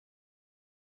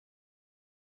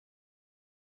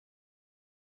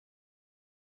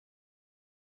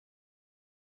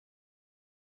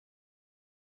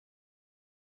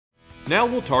Now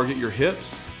we'll target your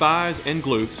hips, thighs, and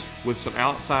glutes with some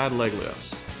outside leg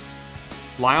lifts.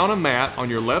 Lie on a mat on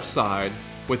your left side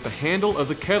with the handle of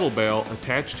the kettlebell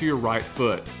attached to your right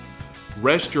foot.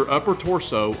 Rest your upper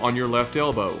torso on your left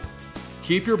elbow.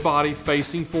 Keep your body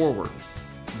facing forward.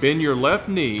 Bend your left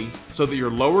knee so that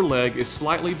your lower leg is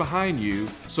slightly behind you,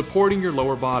 supporting your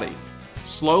lower body.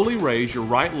 Slowly raise your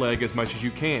right leg as much as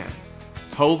you can.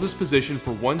 Hold this position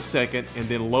for 1 second and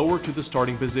then lower to the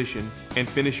starting position and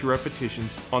finish your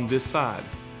repetitions on this side.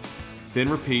 Then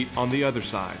repeat on the other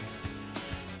side.